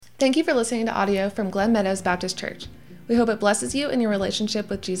Thank you for listening to audio from Glen Meadows Baptist Church. We hope it blesses you in your relationship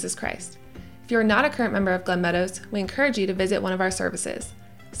with Jesus Christ. If you are not a current member of Glen Meadows, we encourage you to visit one of our services,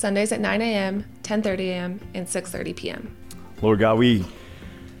 Sundays at 9 a.m., 10:30 a.m., and 6:30 p.m. Lord God, we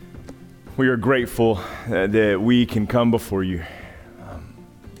are grateful that we can come before you.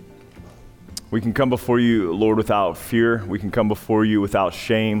 We can come before you, Lord, without fear. We can come before you without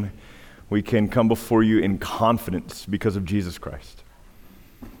shame. We can come before you in confidence because of Jesus Christ.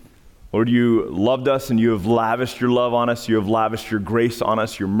 Lord, you loved us and you have lavished your love on us. You have lavished your grace on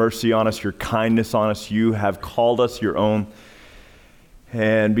us, your mercy on us, your kindness on us. You have called us your own.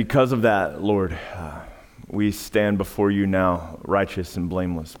 And because of that, Lord, we stand before you now righteous and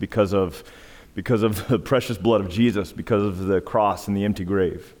blameless because of the precious blood of Jesus, because of the cross and the empty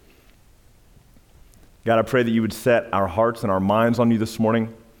grave. God, I pray that you would set our hearts and our minds on you this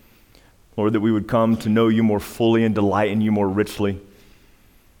morning. Lord, that we would come to know you more fully and delight in you more richly.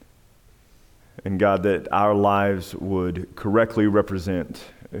 And God, that our lives would correctly represent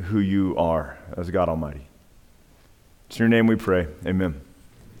who you are as God Almighty. It's in your name we pray. Amen.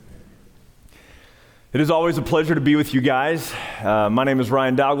 It is always a pleasure to be with you guys. My name is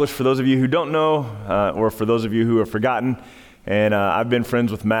Ryan Douglas, for those of you who don't know, or for those of you who have forgotten. And I've been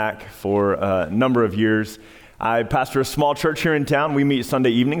friends with Mac for a number of years. I pastor a small church here in town. We meet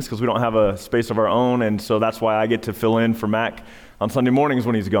Sunday evenings because we don't have a space of our own. And so that's why I get to fill in for Mac on Sunday mornings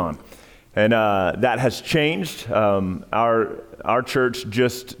when he's gone. And that has changed. Our church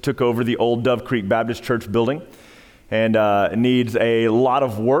just took over the old Dove Creek Baptist Church building, and it needs a lot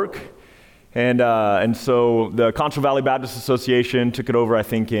of work. And so the Concho Valley Baptist Association took it over, I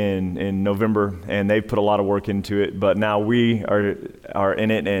think, in November, and they've put a lot of work into it. But now we are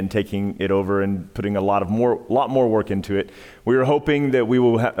in it and taking it over and putting a lot more work into it. We are hoping that we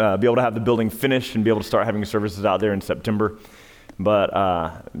will be able to have the building finished and be able to start having services out there in September.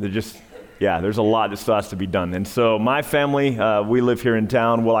 But there's a lot that still has to be done. And so my family, we live here in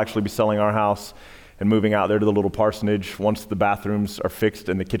town. We'll actually be selling our house and moving out there to the little parsonage once the bathrooms are fixed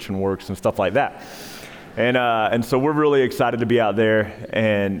and the kitchen works and stuff like that. And so we're really excited to be out there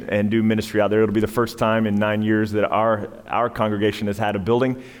and do ministry out there. It'll be the first time in 9 years that our congregation has had a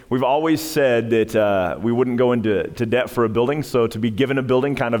building. We've always said that we wouldn't go into debt for a building, so to be given a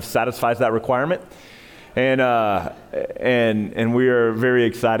building kind of satisfies that requirement. And we are very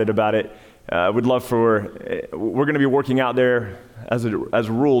excited about it. We're going to be working out there as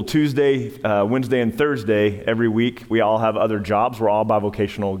a rule Tuesday, Wednesday, and Thursday every week. We all have other jobs. We're all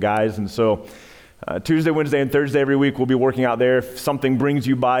bivocational guys. And so Tuesday, Wednesday, and Thursday every week we'll be working out there. If something brings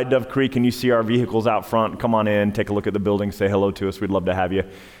you by Dove Creek and you see our vehicles out front, come on in, take a look at the building, say hello to us. We'd love to have you.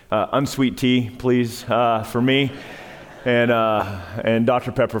 Unsweet tea, please, for me, and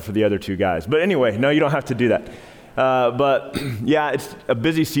Dr. Pepper for the other two guys. But anyway, no, you don't have to do that. But it's a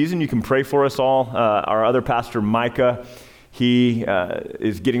busy season. You can pray for us all. Our other pastor, Micah, he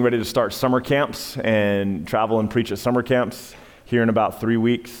is getting ready to start summer camps and travel and preach at summer camps here in about 3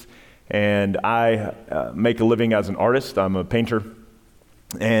 weeks. And I make a living as an artist. I'm a painter.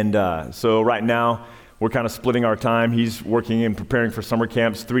 And so right now, we're kind of splitting our time. He's working and preparing for summer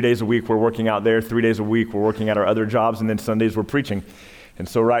camps. 3 days a week, we're working out there. 3 days a week, we're working at our other jobs. And then Sundays, we're preaching. And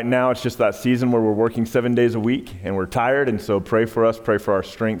so right now, it's just that season where we're working 7 days a week, and we're tired, and so pray for us, pray for our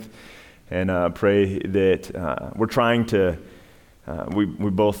strength, and pray that we're trying to, we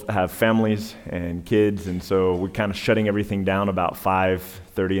both have families and kids, and so we're kind of shutting everything down about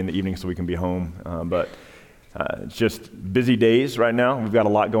 5:30 in the evening so we can be home. But it's just busy days right now. We've got a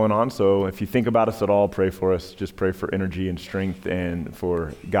lot going on, so if you think about us at all, pray for us. Just pray for energy and strength and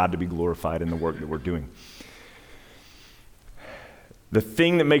for God to be glorified in the work that we're doing. The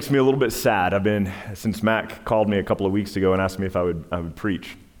thing that makes me a little bit sad, since Mac called me a couple of weeks ago and asked me if I would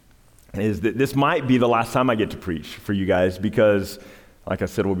preach, is that this might be the last time I get to preach for you guys because, like I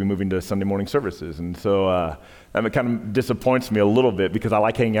said, we'll be moving to Sunday morning services. And so that kind of disappoints me a little bit because I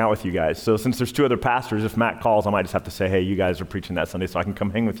like hanging out with you guys. So since there's two other pastors, if Mac calls, I might just have to say, hey, you guys are preaching that Sunday so I can come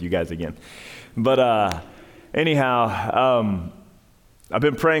hang with you guys again. But anyhow, I've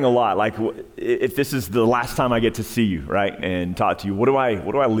been praying a lot, like if this is the last time I get to see you, right, and talk to you, what do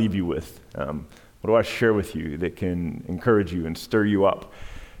I leave you with? What do I share with you that can encourage you and stir you up?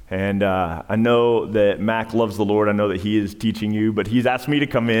 And I know that Mac loves the Lord. I know that he is teaching you, but he's asked me to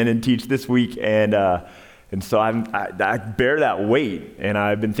come in and teach this week, and so I bear that weight, and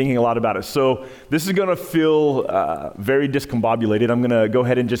I've been thinking a lot about it. So this is going to feel very discombobulated. I'm going to go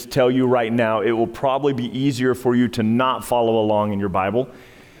ahead and just tell you right now, it will probably be easier for you to not follow along in your Bible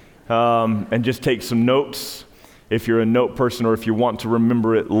and just take some notes if you're a note person or if you want to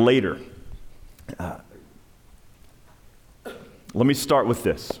remember it later. Let me start with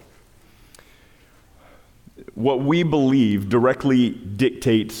this. what we believe directly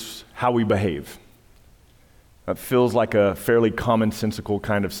dictates how we behave. That feels like a fairly commonsensical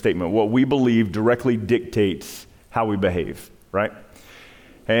kind of statement. What we believe directly dictates how we behave, right?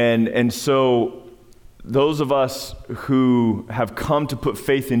 And so those of us who have come to put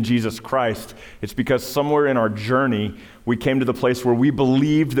faith in Jesus Christ, it's because somewhere in our journey, we came to the place where we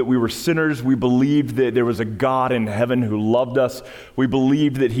believed that we were sinners. We believed that there was a God in heaven who loved us. We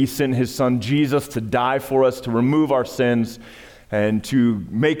believed that he sent his son Jesus to die for us, to remove our sins, and to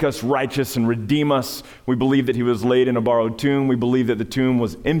make us righteous and redeem us. We believed that he was laid in a borrowed tomb. We believed that the tomb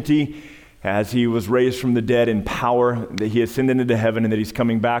was empty as he was raised from the dead in power, that he ascended into heaven, and that he's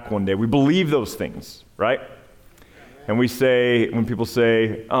coming back one day. We believe those things, right? And we say, when people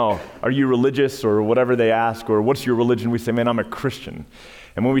say, oh, are you religious, or whatever they ask, or what's your religion, we say, man, I'm a Christian.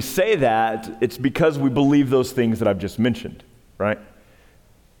 And when we say that, it's because we believe those things that I've just mentioned, right?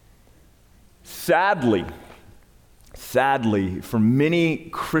 Sadly, for many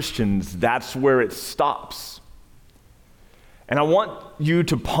Christians, that's where it stops. And I want you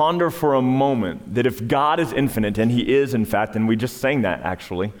to ponder for a moment that if God is infinite, and he is in fact, and we just sang that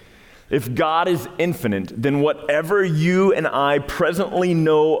actually, if God is infinite, then whatever you and I presently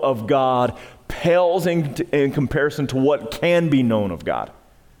know of God pales in comparison to what can be known of God.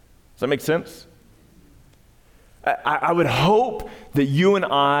 Does that make sense? I would hope that you and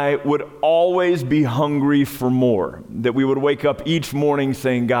I would always be hungry for more, that we would wake up each morning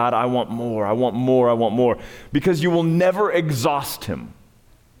saying, God, I want more, I want more, I want more, because you will never exhaust him.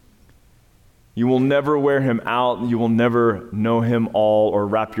 You will never wear him out. You will never know him all or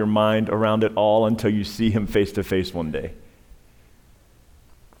wrap your mind around it all until you see him face to face one day.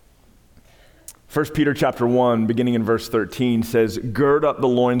 1 Peter chapter 1, beginning in verse 13, says, gird up the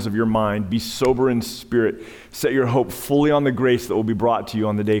loins of your mind, be sober in spirit, set your hope fully on the grace that will be brought to you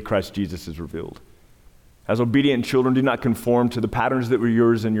on the day Christ Jesus is revealed. As obedient children, do not conform to the patterns that were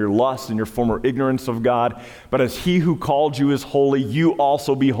yours in your lust and your former ignorance of God, but as he who called you is holy, you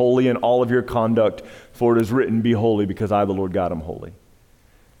also be holy in all of your conduct, for it is written, be holy, because I, the Lord God, am holy.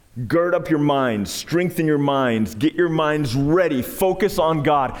 Gird up your minds, strengthen your minds, get your minds ready, focus on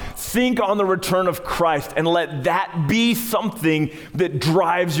God, think on the return of Christ, and let that be something that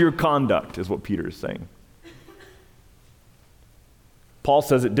drives your conduct, is what Peter is saying. Paul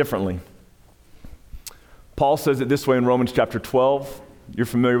says it differently. Paul says it this way in Romans chapter 12. You're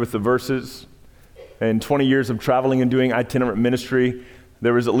familiar with the verses. In 20 years of traveling and doing itinerant ministry,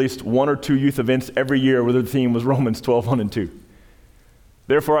 there was at least one or two youth events every year where the theme was Romans 12, 1 and 2.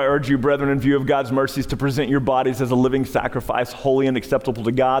 Therefore, I urge you, brethren, in view of God's mercies, to present your bodies as a living sacrifice, holy and acceptable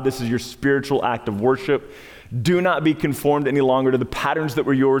to God. This is your spiritual act of worship. Do not be conformed any longer to the patterns that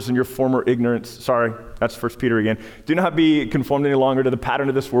were yours in your former ignorance. Sorry, that's 1 Peter again. Do not be conformed any longer to the pattern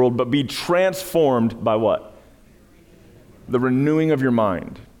of this world, but be transformed by what? The renewing of your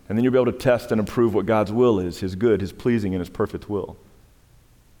mind. And then you'll be able to test and approve what God's will is, his good, his pleasing, and his perfect will.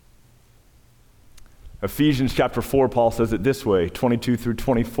 Ephesians chapter 4, Paul says it this way, 22 through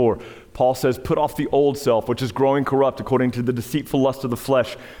 24. Paul says, put off the old self, which is growing corrupt according to the deceitful lust of the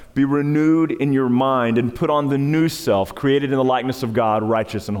flesh. Be renewed in your mind and put on the new self, created in the likeness of God,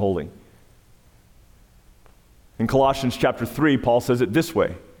 righteous and holy. In Colossians chapter 3, Paul says it this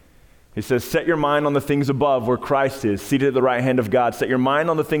way. He says, set your mind on the things above where Christ is, seated at the right hand of God. Set your mind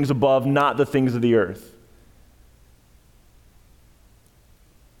on the things above, not the things of the earth.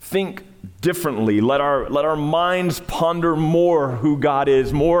 Think differently. Let our minds ponder more who God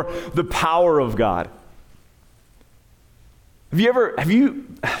is, more the power of God. If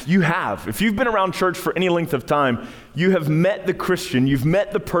you've been around church for any length of time, you have met the Christian, you've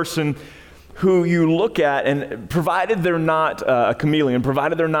met the person who you look at, and provided they're not a chameleon,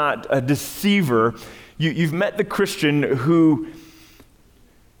 provided they're not a deceiver, you've met the Christian who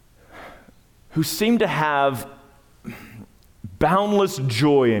seem to have boundless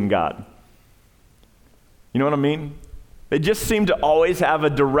joy in God. You know what I mean? They just seem to always have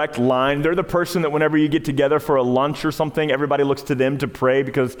a direct line. They're the person that whenever you get together for a lunch or something, everybody looks to them to pray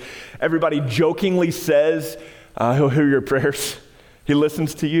because everybody jokingly says, he'll hear your prayers. He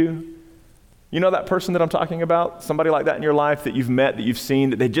listens to you. You know that person that I'm talking about? Somebody like that in your life that you've met, that you've seen,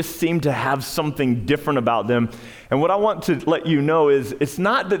 that they just seem to have something different about them. And what I want to let you know is it's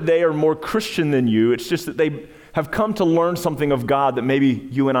not that they are more Christian than you. It's just that they have come to learn something of God that maybe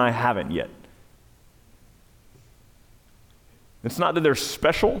you and I haven't yet. It's not that they're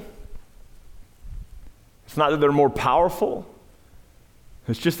special. It's not that they're more powerful.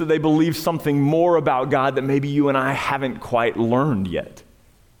 It's just that they believe something more about God that maybe you and I haven't quite learned yet.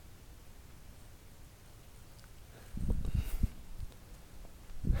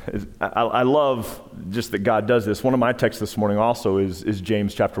 I love just that God does this. One of my texts this morning also is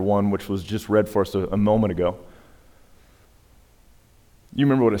James chapter 1, which was just read for us a moment ago. You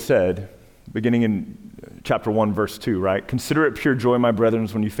remember what it said, beginning in chapter 1, verse 2, right? Consider it pure joy, my brethren,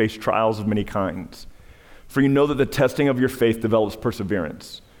 when you face trials of many kinds. For you know that the testing of your faith develops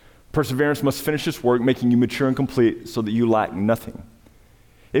perseverance. Perseverance must finish its work, making you mature and complete so that you lack nothing.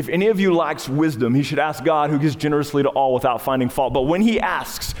 If any of you lacks wisdom, he should ask God, who gives generously to all without finding fault. But when he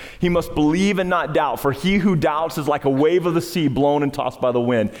asks, he must believe and not doubt, for he who doubts is like a wave of the sea blown and tossed by the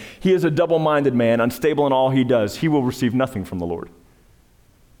wind. He is a double-minded man, unstable in all he does. He will receive nothing from the Lord.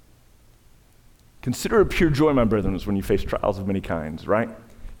 Consider it pure joy, my brethren, when you face trials of many kinds, right?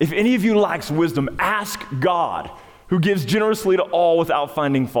 If any of you lacks wisdom, ask God, who gives generously to all without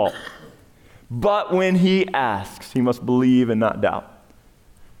finding fault. But when he asks, he must believe and not doubt.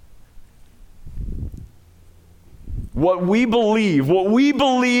 What we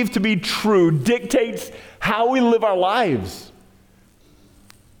believe to be true dictates how we live our lives.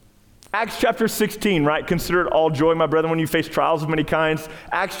 Acts chapter 16, right? Consider it all joy, my brethren, when you face trials of many kinds.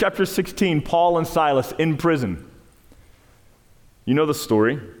 Acts chapter 16, Paul and Silas in prison. You know the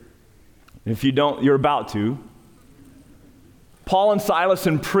story. If you don't, you're about to. Paul and Silas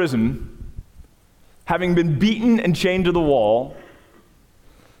in prison, having been beaten and chained to the wall.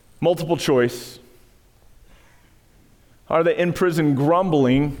 Multiple choice. Are they in prison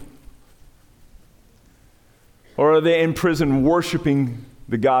grumbling? Or are they in prison worshiping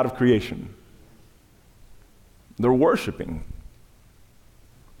the God of creation? They're worshiping.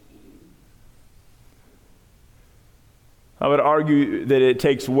 I would argue that it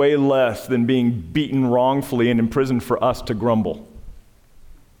takes way less than being beaten wrongfully and imprisoned for us to grumble.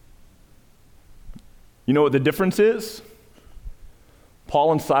 You know what the difference is?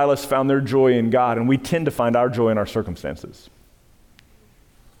 Paul and Silas found their joy in God, and we tend to find our joy in our circumstances.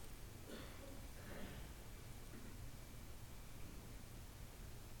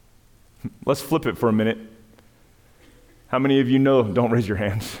 Let's flip it for a minute. How many of you know, don't raise your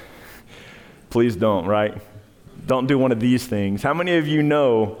hands. Please don't, right? Don't do one of these things. How many of you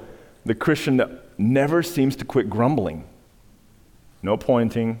know the Christian that never seems to quit grumbling? No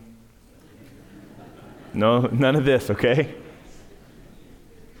pointing. No, none of this, okay?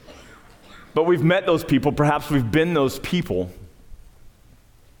 But we've met those people. Perhaps we've been those people.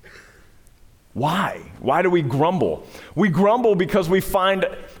 Why? Why do we grumble? We grumble because we find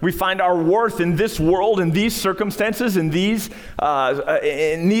our worth in this world, in these circumstances, in these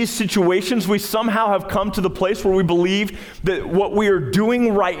situations. We somehow have come to the place where we believe that what we are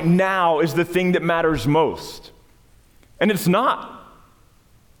doing right now is the thing that matters most. And it's not.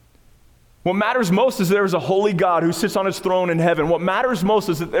 What matters most is there is a holy God who sits on his throne in heaven. What matters most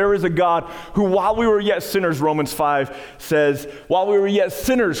is that there is a God who, while we were yet sinners, Romans 5 says, while we were yet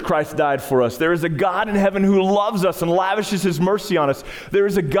sinners, Christ died for us. There is a God in heaven who loves us and lavishes his mercy on us. There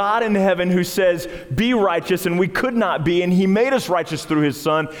is a God in heaven who says, be righteous, and we could not be, and he made us righteous through his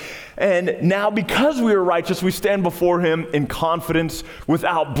Son. And now because we are righteous, we stand before him in confidence,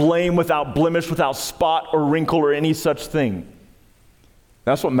 without blame, without blemish, without spot or wrinkle or any such thing.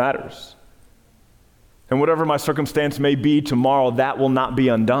 That's what matters. And whatever my circumstance may be tomorrow, that will not be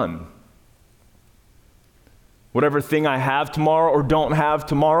undone. Whatever thing I have tomorrow or don't have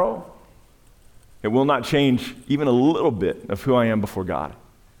tomorrow, it will not change even a little bit of who I am before God.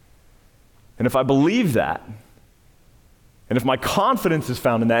 And if I believe that, and if my confidence is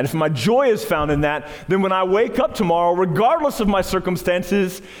found in that, and if my joy is found in that, then when I wake up tomorrow, regardless of my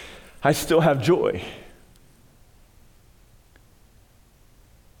circumstances, I still have joy.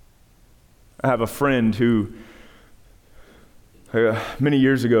 I have a friend who, many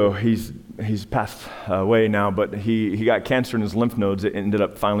years ago, he's passed away now, but he got cancer in his lymph nodes. It ended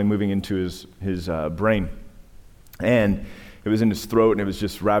up finally moving into his brain. And it was in his throat, and it was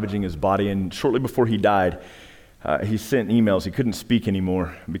just ravaging his body. And shortly before he died, he sent emails. He couldn't speak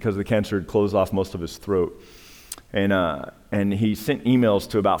anymore because the cancer had closed off most of his throat. And he sent emails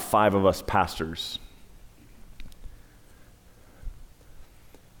to about 5 of us pastors.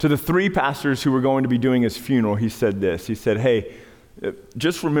 To the 3 pastors who were going to be doing his funeral, he said this. He said, hey,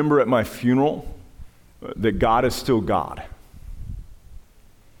 just remember at my funeral that God is still God.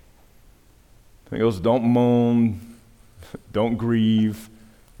 He goes, don't moan, don't grieve,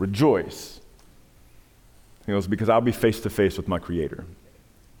 rejoice. He goes, because I'll be face to face with my Creator.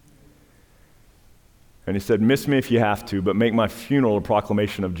 And he said, miss me if you have to, but make my funeral a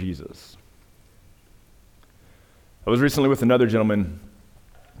proclamation of Jesus. I was recently with another gentleman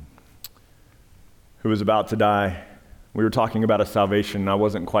who was about to die. We were talking about his salvation, and I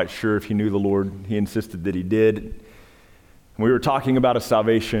wasn't quite sure if he knew the Lord. He insisted that he did. We were talking about a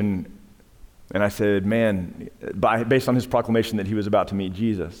salvation, and I said, man, based on his proclamation that he was about to meet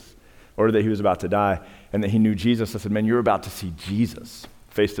Jesus, or that he was about to die, and that he knew Jesus, I said, man, you're about to see Jesus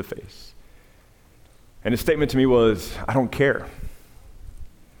face to face. And his statement to me was, I don't care.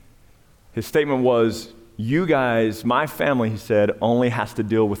 His statement was, you guys, my family, he said, only has to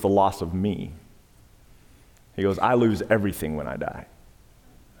deal with the loss of me. He goes, I lose everything when I die.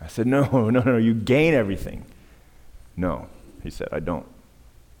 I said, no, you gain everything. No, he said, I don't.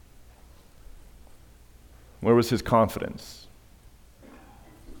 Where was his confidence?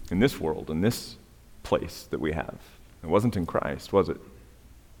 In this world, in this place that we have. It wasn't in Christ, was it?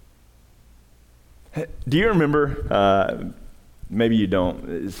 Do you remember, maybe you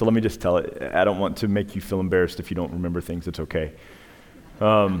don't, so let me just tell it. I don't want to make you feel embarrassed if you don't remember things, it's okay.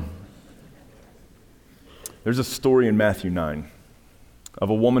 There's a story in Matthew 9 of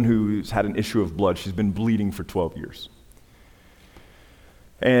a woman who's had an issue of blood. She's been bleeding for 12 years.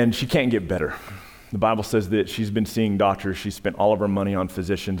 And she can't get better. The Bible says that she's been seeing doctors. She's spent all of her money on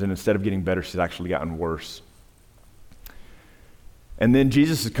physicians, and instead of getting better, she's actually gotten worse. And then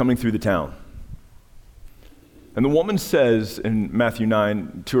Jesus is coming through the town. And the woman says in Matthew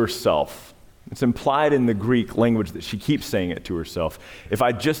 9 to herself, it's implied in the Greek language that she keeps saying it to herself, if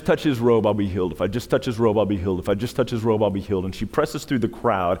I just touch his robe, I'll be healed. If I just touch his robe, I'll be healed. If I just touch his robe, I'll be healed. And she presses through the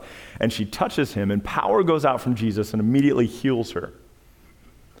crowd, and she touches him, and power goes out from Jesus and immediately heals her.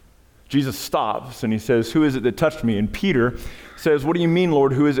 Jesus stops, and he says, who is it that touched me? And Peter says, what do you mean,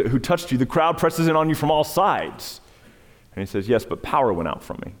 Lord? Who is it who touched you? The crowd presses in on you from all sides. And he says, yes, but power went out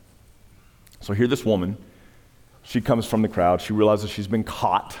from me. So here this woman, she comes from the crowd. She realizes she's been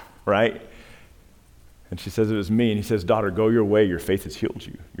caught, right? And she says, it was me. And he says, daughter, go your way. Your faith has healed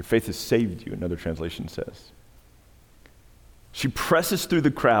you. Your faith has saved you, another translation says. She presses through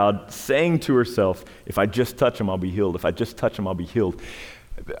the crowd, saying to herself, if I just touch him, I'll be healed. If I just touch him, I'll be healed.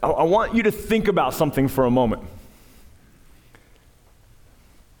 I want you to think about something for a moment.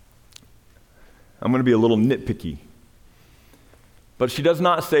 I'm going to be a little nitpicky. But she does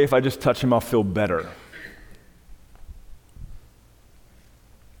not say, if I just touch him, I'll feel better.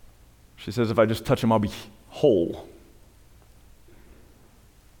 She says, if I just touch him, I'll be whole.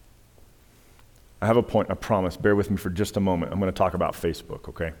 I have a point, I promise. Bear with me for just a moment. I'm going to talk about Facebook,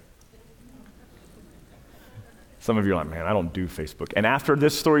 okay? Some of you are like, man, I don't do Facebook. And after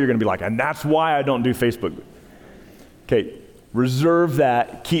this story, you're going to be like, and that's why I don't do Facebook. Okay, reserve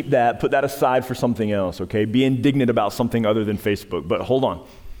that, keep that, put that aside for something else, okay? Be indignant about something other than Facebook. But hold on.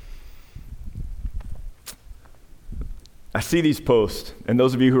 I see these posts, and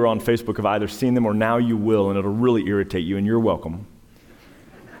those of you who are on Facebook have either seen them or now you will, and it'll really irritate you, and you're welcome.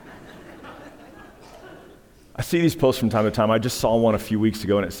 I see these posts from time to time. I just saw one a few weeks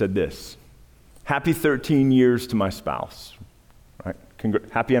ago, and it said this. Happy 13 years to my spouse. Right?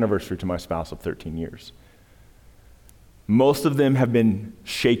 Happy anniversary to my spouse of 13 years. Most of them have been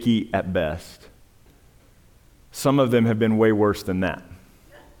shaky at best. Some of them have been way worse than that.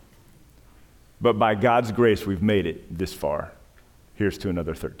 But by God's grace, we've made it this far. Here's to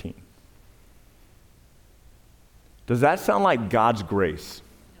another 13. Does that sound like God's grace?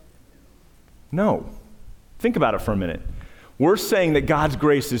 No. Think about it for a minute. We're saying that God's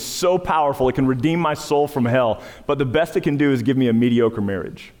grace is so powerful, it can redeem my soul from hell, but the best it can do is give me a mediocre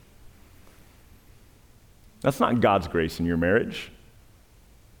marriage. That's not God's grace in your marriage.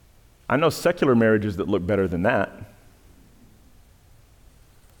 I know secular marriages that look better than that.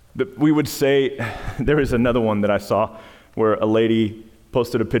 But we would say, there is another one that I saw where a lady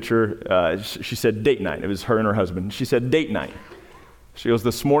posted a picture. She said date night. It was her and her husband. She said date night. She goes,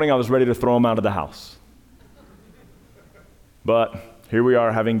 this morning I was ready to throw him out of the house. But here we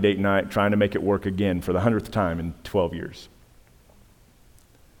are having date night, trying to make it work again for the 100th time in 12 years.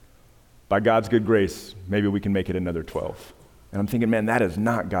 By God's good grace, maybe we can make it another 12. And I'm thinking, man, that is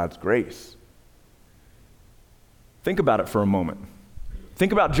not God's grace. Think about it for a moment.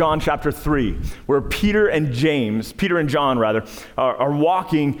 Think about John chapter 3, where Peter and John are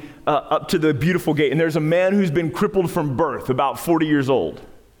walking up to the beautiful gate, and there's a man who's been crippled from birth, about 40 years old.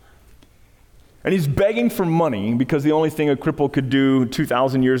 And he's begging for money because the only thing a cripple could do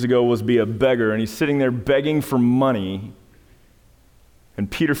 2,000 years ago was be a beggar, and he's sitting there begging for money. And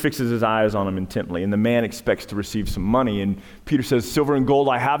Peter fixes his eyes on him intently, and the man expects to receive some money. And Peter says, silver and gold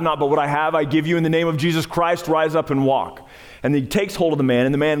I have not, but what I have I give you in the name of Jesus Christ, rise up and walk. And he takes hold of the man,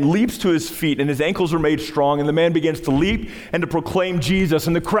 and the man leaps to his feet, and his ankles are made strong, and the man begins to leap and to proclaim Jesus,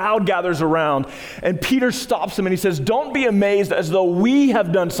 and the crowd gathers around. And Peter stops him, and he says, don't be amazed as though we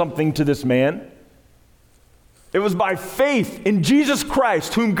have done something to this man. It was by faith in Jesus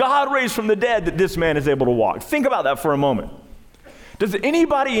Christ, whom God raised from the dead, that this man is able to walk. Think about that for a moment. Does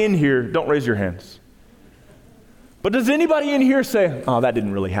anybody in here, don't raise your hands, but does anybody in here say, oh, that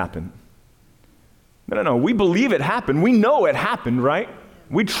didn't really happen? No. We believe it happened. We know it happened, right?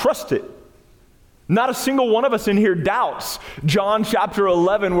 We trust it. Not a single one of us in here doubts John chapter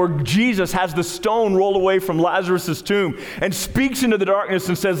 11, where Jesus has the stone rolled away from Lazarus' tomb and speaks into the darkness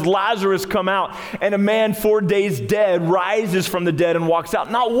and says, Lazarus, come out. And a man 4 days dead rises from the dead and walks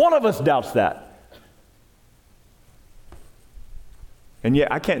out. Not one of us doubts that. And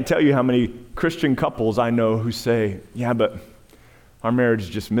yet I can't tell you how many Christian couples I know who say, yeah, but our marriage is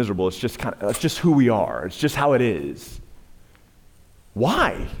just miserable. It's just who we are. It's just how it is.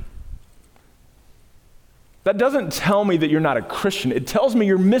 Why? That doesn't tell me that you're not a Christian. It tells me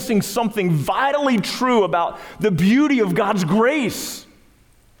you're missing something vitally true about the beauty of God's grace.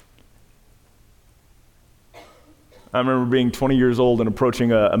 I remember being 20 years old and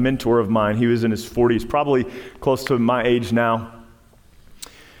approaching a mentor of mine. He was in his 40s, probably close to my age now.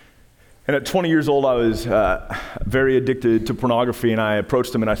 And at 20 years old, I was very addicted to pornography, and I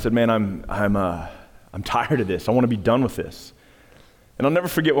approached him and I said, man, I'm tired of this. I want to be done with this. And I'll never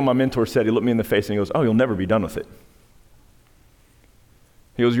forget what my mentor said. He looked me in the face and he goes, oh, you'll never be done with it.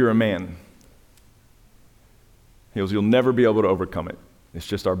 He goes, you're a man. He goes, you'll never be able to overcome it. It's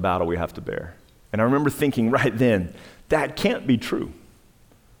just our battle we have to bear. And I remember thinking right then, that can't be true.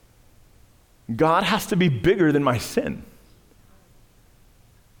 God has to be bigger than my sin.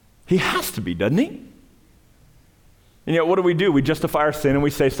 He has to be, doesn't he? And yet, what do? We justify our sin and we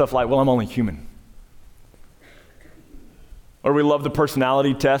say stuff like, well, I'm only human. Or we love the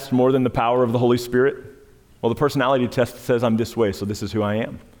personality test more than the power of the Holy Spirit. Well, the personality test says I'm this way, so this is who I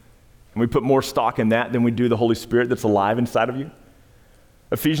am. And we put more stock in that than we do the Holy Spirit that's alive inside of you.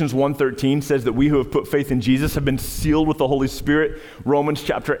 Ephesians 1:13 says that we who have put faith in Jesus have been sealed with the Holy Spirit. Romans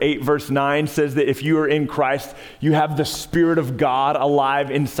chapter 8 verse 9 says that if you are in Christ, you have the Spirit of God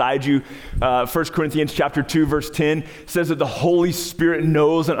alive inside you. 1 Corinthians chapter 2 verse 10 says that the Holy Spirit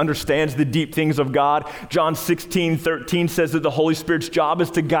knows and understands the deep things of God. John 16:13 says that the Holy Spirit's job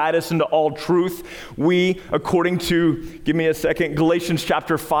is to guide us into all truth. We, according to, Galatians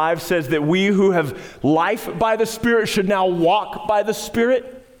chapter 5 says that we who have life by the Spirit should now walk by the Spirit.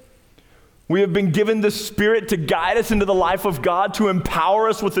 We have been given the Spirit to guide us into the life of God, to empower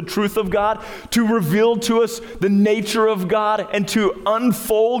us with the truth of God, to reveal to us the nature of God, and to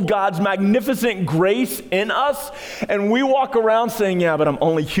unfold God's magnificent grace in us. And we walk around saying, yeah, but I'm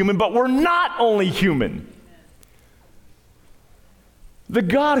only human. But we're not only human. The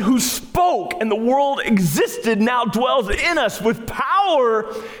God who spoke and the world existed now dwells in us with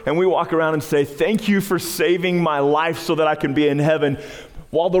power. And we walk around and say, thank you for saving my life so that I can be in heaven,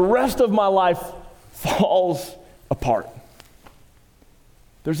 while the rest of my life falls apart.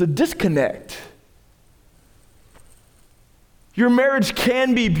 There's a disconnect. Your marriage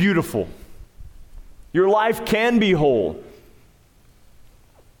can be beautiful. Your life can be whole.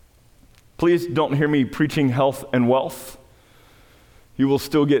 Please don't hear me preaching health and wealth. You will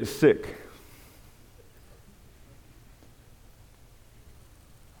still get sick.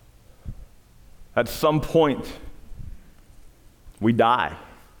 At some point, we die.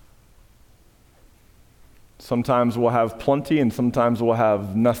 Sometimes we'll have plenty and sometimes we'll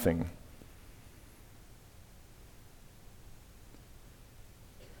have nothing.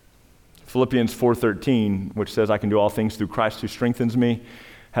 Philippians 4:13, which says, I can do all things through Christ who strengthens me,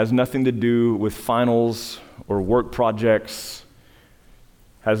 has nothing to do with finals or work projects,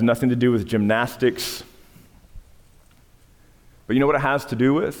 has nothing to do with gymnastics. But you know what it has to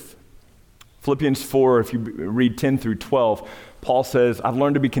do with? Philippians 4, if you read 10 through 12, Paul says, I've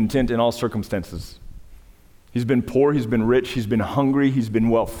learned to be content in all circumstances. He's been poor, he's been rich, he's been hungry, he's been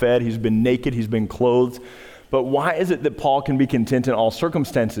well fed, he's been naked, he's been clothed. But why is it that Paul can be content in all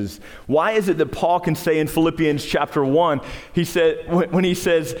circumstances? Why is it that Paul can say in Philippians chapter 1, he said, when he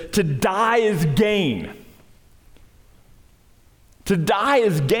says, to die is gain. To die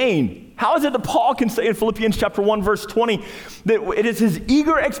is gain. How is it that Paul can say in Philippians chapter 1 verse 20 that it is his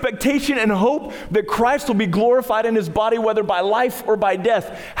eager expectation and hope that Christ will be glorified in his body, whether by life or by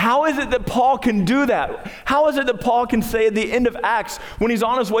death? How is it that Paul can do that? How is it that Paul can say at the end of Acts, when he's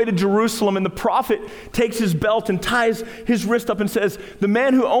on his way to Jerusalem and the prophet takes his belt and ties his wrist up and says, the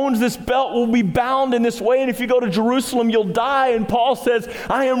man who owns this belt will be bound in this way, and if you go to Jerusalem, you'll die. And Paul says,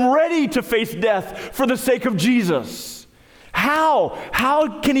 I am ready to face death for the sake of Jesus. How?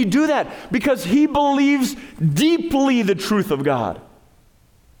 How can he do that? Because he believes deeply the truth of God.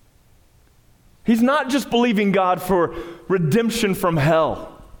 He's not just believing God for redemption from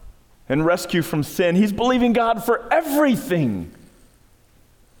hell and rescue from sin. He's believing God for everything.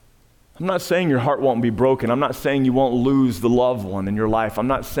 I'm not saying your heart won't be broken. I'm not saying you won't lose the loved one in your life. I'm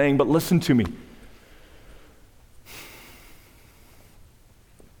not saying, but listen to me.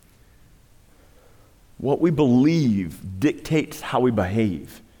 What we believe dictates how we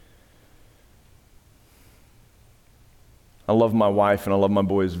behave. I love my wife and I love my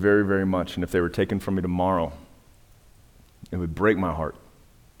boys very, very much, and if they were taken from me tomorrow, it would break my heart.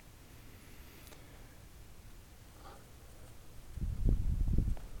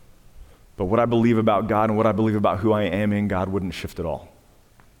 But what I believe about God and what I believe about who I am in God wouldn't shift at all.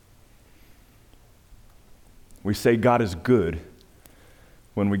 We say God is good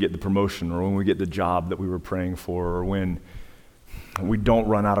when we get the promotion or when we get the job that we were praying for, or when we don't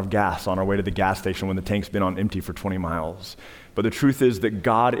run out of gas on our way to the gas station when the tank's been on empty for 20 miles. But the truth is that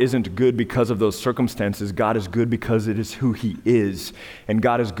God isn't good because of those circumstances. God is good because it is who he is. And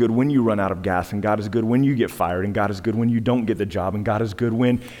God is good when you run out of gas, and God is good when you get fired, and God is good when you don't get the job, and God is good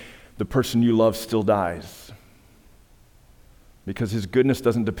when the person you love still dies. Because his goodness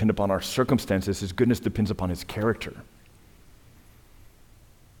doesn't depend upon our circumstances. His goodness depends upon his character.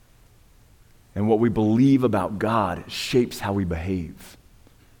 And what we believe about God shapes how we behave.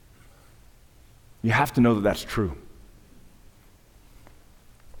 You have to know that that's true.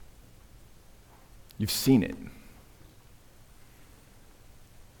 You've seen it.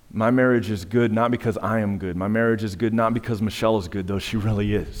 My marriage is good not because I am good. My marriage is good not because Michelle is good, though she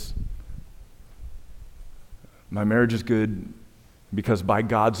really is. My marriage is good because by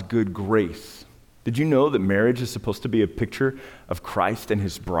God's good grace. Did you know that marriage is supposed to be a picture of Christ and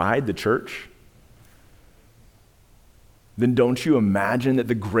his bride, the church? Then don't you imagine that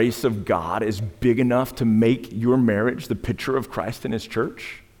the grace of God is big enough to make your marriage the picture of Christ and his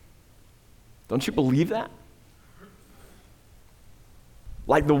church? Don't you believe that?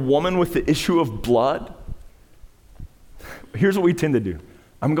 Like the woman with the issue of blood? Here's what we tend to do.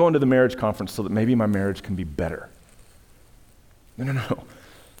 I'm going to the marriage conference so that maybe my marriage can be better. No.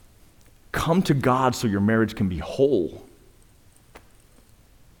 Come to God so your marriage can be whole.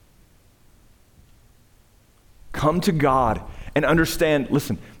 Come to God and understand,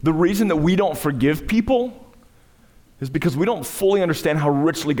 listen, the reason that we don't forgive people is because we don't fully understand how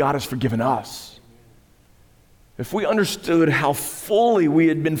richly God has forgiven us. If we understood how fully we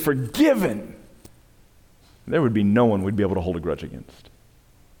had been forgiven, there would be no one we'd be able to hold a grudge against.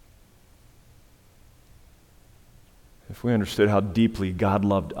 If we understood how deeply God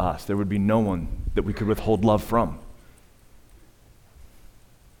loved us, there would be no one that we could withhold love from.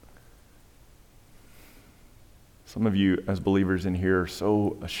 Some of you as believers in here are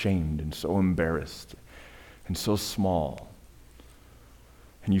so ashamed and so embarrassed and so small.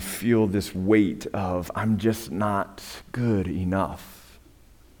 And you feel this weight of, I'm just not good enough.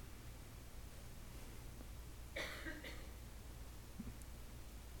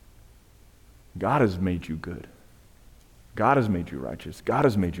 God has made you good. God has made you righteous. God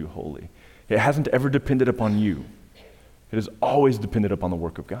has made you holy. It hasn't ever depended upon you. It has always depended upon the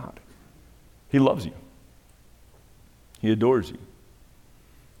work of God. He loves you. He adores you.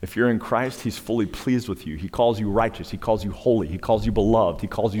 If you're in Christ, he's fully pleased with you. He calls you righteous. He calls you holy. He calls you beloved. He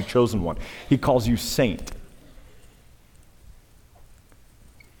calls you chosen one. He calls you saint.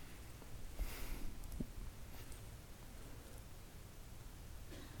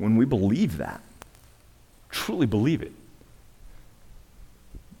 When we believe that, truly believe it,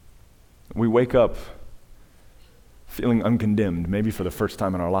 we wake up feeling uncondemned, maybe for the first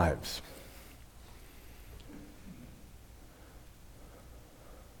time in our lives.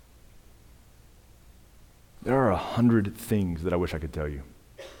 There are 100 things that I wish I could tell you.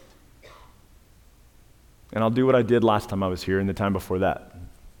 And I'll do what I did last time I was here and the time before that.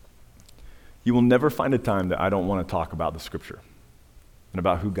 You will never find a time that I don't want to talk about the Scripture and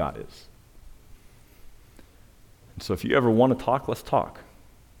about who God is. And so if you ever want to talk, let's talk.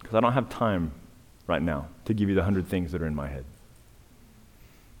 Because I don't have time right now to give you the 100 things that are in my head.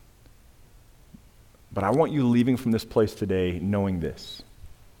 But I want you leaving from this place today knowing this.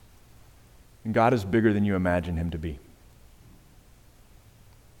 God is bigger than you imagine him to be.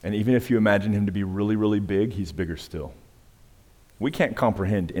 And even if you imagine him to be really, really big, he's bigger still. We can't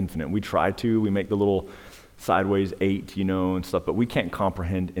comprehend infinite. We try to. We make the little sideways 8, and stuff, but we can't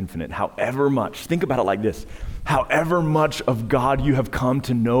comprehend infinite. However much, think about it like this, however much of God you have come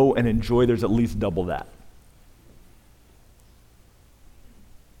to know and enjoy, there's at least double that.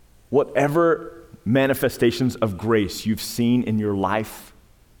 Whatever manifestations of grace you've seen in your life,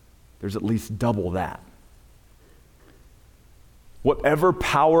 there's at least double that. Whatever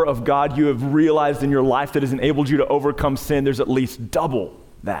power of God you have realized in your life that has enabled you to overcome sin, there's at least double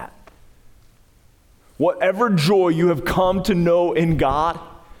that. Whatever joy you have come to know in God,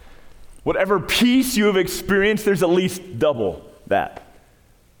 Whatever peace you have experienced, there's at least double that.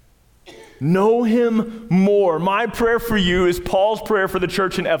 Know him more. My prayer for you is Paul's prayer for the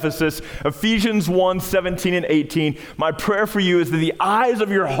church in Ephesus, Ephesians 1:17 and 18. My prayer for you is that the eyes of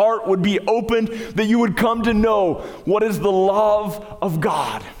your heart would be opened, that you would come to know what is the love of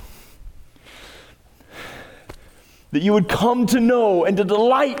God. That you would come to know and to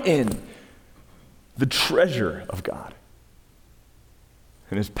delight in the treasure of God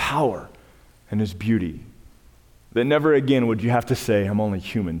and his power and his beauty. That never again would you have to say, I'm only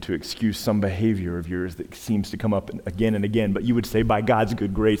human, to excuse some behavior of yours that seems to come up again and again, but you would say, by God's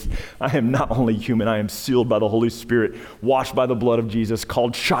good grace, I am not only human, I am sealed by the Holy Spirit, washed by the blood of Jesus,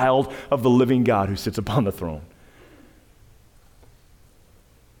 called child of the living God who sits upon the throne.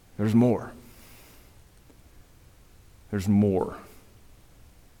 There's more. There's more.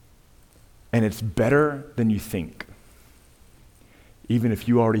 And it's better than you think, even if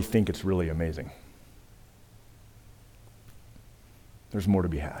you already think it's really amazing. There's more to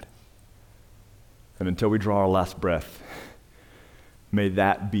be had. And until we draw our last breath, may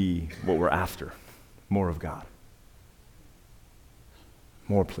that be what we're after. More of God.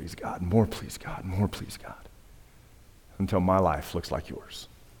 More please God, more please God, more please God. Until my life looks like yours.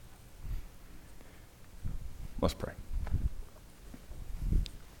 Let's pray.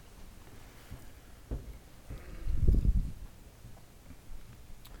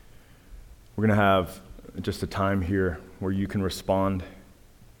 We're going to have just a time here where you can respond.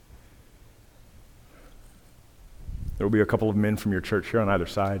 There will be a couple of men from your church here on either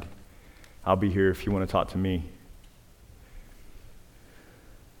side. I'll be here if you want to talk to me.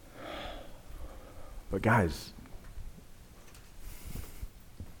 But guys,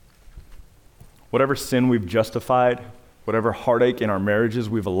 whatever sin we've justified, whatever heartache in our marriages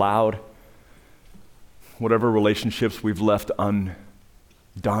we've allowed, whatever relationships we've left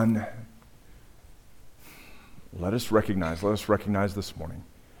undone, let us recognize this morning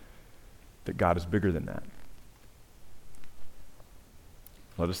that God is bigger than that.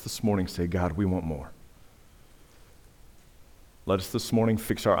 Let us this morning say, God, we want more. Let us this morning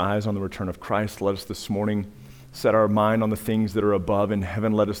fix our eyes on the return of Christ. Let us this morning set our mind on the things that are above in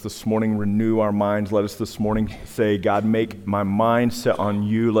heaven. Let us this morning renew our minds. Let us this morning say, God, make my mind set on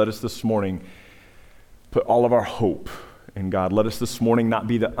you. Let us this morning put all of our hope in God. Let us this morning not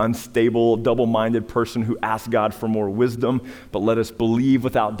be the unstable, double-minded person who asks God for more wisdom, but let us believe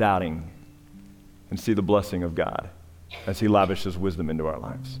without doubting and see the blessing of God as he lavishes wisdom into our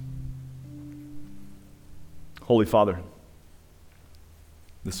lives. Holy Father,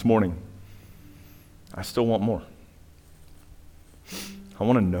 this morning, I still want more. I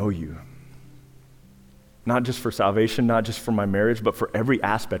want to know you. Not just for salvation, not just for my marriage, but for every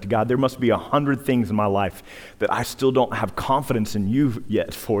aspect. God, there must be 100 things in my life that I still don't have confidence in you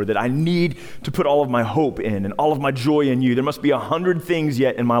yet for, that I need to put all of my hope in and all of my joy in you. There must be 100 things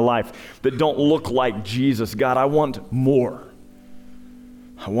yet in my life that don't look like Jesus. God, I want more.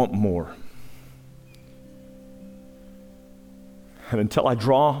 I want more. And until I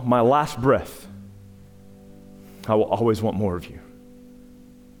draw my last breath, I will always want more of you.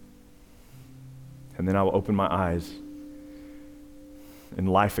 And then I will open my eyes in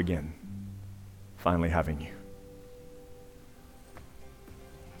life again, finally having you.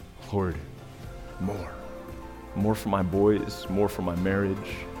 Lord, more. More for my boys, more for my marriage,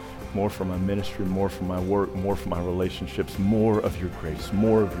 more for my ministry, more for my work, more for my relationships, more of your grace,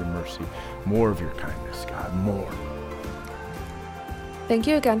 more of your mercy, more of your kindness, God, more. Thank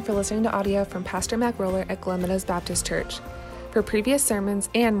you again for listening to audio from Pastor Mac Roller at Glen Meadows Baptist Church. For previous sermons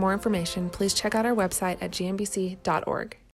and more information, please check out our website at gmbc.org.